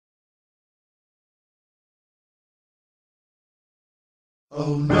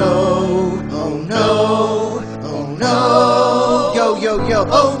Oh no, oh no, oh no. Yo, yo, yo,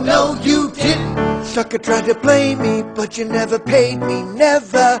 oh no, you didn't. Sucker tried to play me, but you never paid me,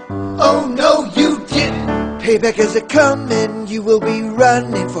 never. Oh no, you didn't. Payback is a coming, you will be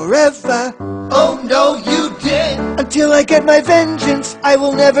running forever. Oh no, you didn't. Until I get my vengeance, I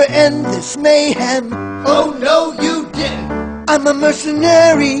will never end this mayhem. Oh no, you didn't. I'm a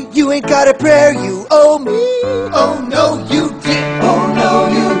mercenary, you ain't got a prayer, you owe me. Oh no, you didn't. Oh no,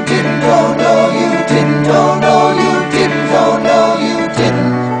 you didn't. Oh no, you didn't. Oh no, you didn't. Oh no, you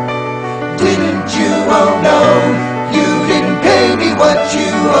didn't. Didn't you? Oh no, you didn't pay me what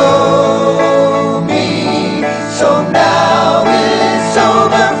you owe me. So now it's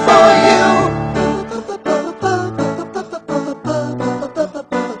over for you.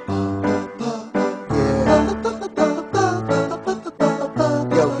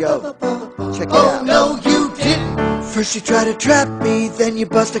 Yo, check it out. Oh no, you didn't. First you try to trap me, then you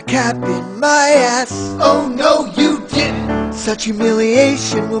bust a cap in my ass. Oh no, you didn't. Such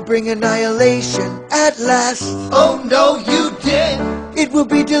humiliation will bring annihilation at last. Oh no, you didn't. It will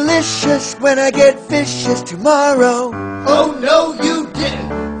be delicious when I get vicious tomorrow. Oh no, you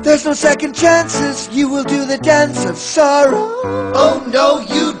didn't. There's no second chances, you will do the dance of sorrow. Oh no,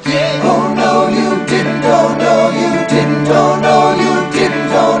 you didn't. Oh no, you didn't. Oh no, you didn't. Oh no, you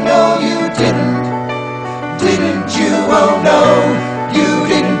didn't. Oh no, you didn't. Didn't you? Oh no, you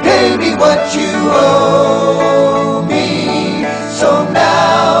didn't pay me what you owe me. So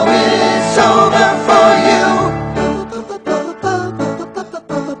now it's over for you.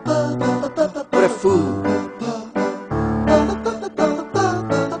 What a fool.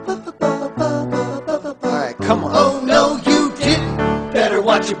 Alright, come on. Oh no, you didn't. Better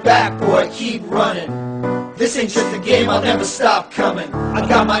watch your back, boy, keep running. This ain't just a game, I'll never stop coming. I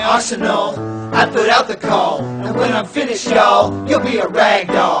got my arsenal, I put out the call. And when I'm finished, y'all, you'll be a rag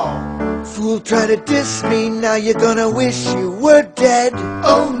doll. Fool, try to diss me, now you're gonna wish you were dead.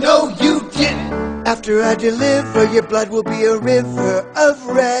 Oh no, you didn't. After I deliver, your blood will be a river of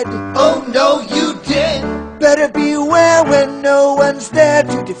red. Oh no, you didn't. Better beware when no one's there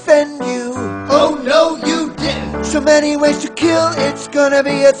to defend you. Oh no, you didn't. So many ways to kill, it's gonna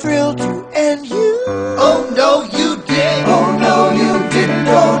be a thrill to end you. Oh no, you didn't. Oh